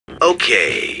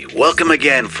Okay, welcome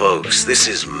again, folks. This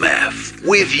is Meth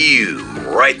with you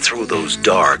right through those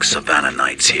dark savannah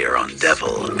nights here on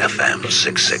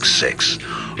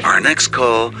devilFM666. Our next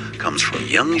call comes from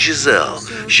young Giselle.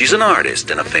 She's an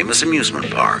artist in a famous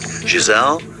amusement park.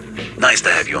 Giselle, nice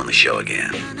to have you on the show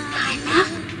again. Hi,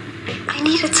 Meth. I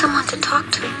needed someone to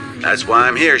talk to. That's why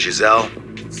I'm here, Giselle.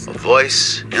 A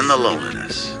voice in the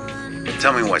loneliness.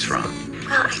 Tell me what's wrong.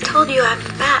 Well, I told you I'm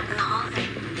fat and all.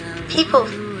 And people,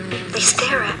 they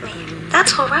stare at me.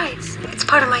 That's all right. It's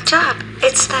part of my job.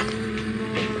 It's that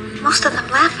most of them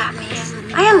laugh at me,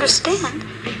 and I understand.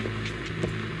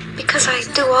 Because I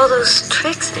do all those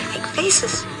tricks and make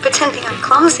faces, pretending I'm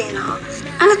clumsy and all.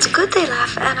 And it's good they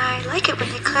laugh, and I like it when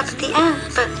they clap at the end.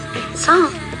 But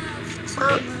some,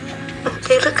 well,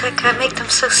 they look like I make them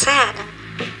so sad,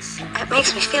 and it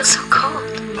makes me feel so cold.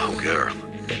 Oh, girl,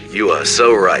 you are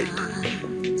so right.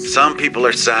 Some people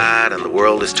are sad and the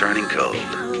world is turning cold.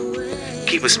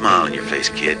 Keep a smile on your face,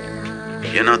 kid.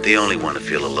 You're not the only one to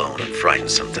feel alone and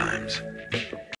frightened sometimes.